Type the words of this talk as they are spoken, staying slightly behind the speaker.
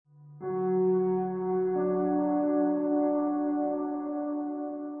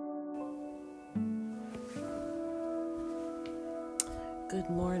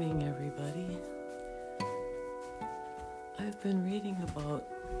morning, everybody. I've been reading about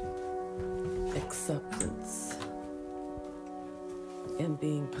acceptance and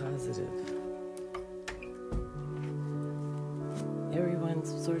being positive.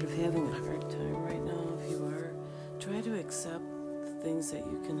 Everyone's sort of having a hard time right now. If you are, try to accept the things that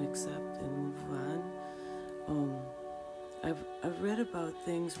you can accept and move on. I've read about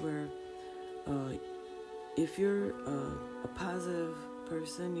things where if you're a positive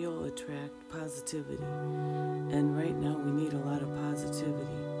person, you'll attract positivity. And right now we need a lot of positivity.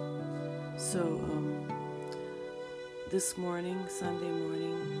 So this morning, Sunday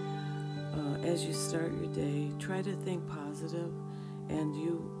morning, as you start your day, try to think positive, and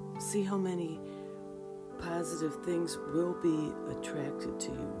you see how many positive things will be attracted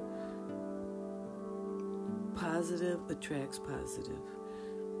to you. Positive attracts positive.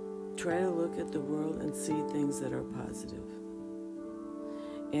 Try to look at the world and see things that are positive.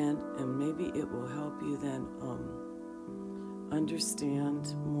 And maybe it will help you then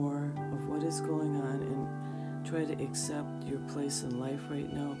understand more of what is going on and try to accept your place in life right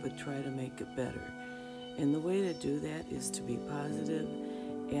now, but try to make it better. And the way to do that is to be positive,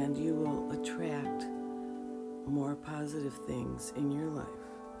 and you will attract more positive things in your life.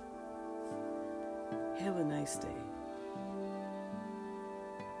 Have a nice day.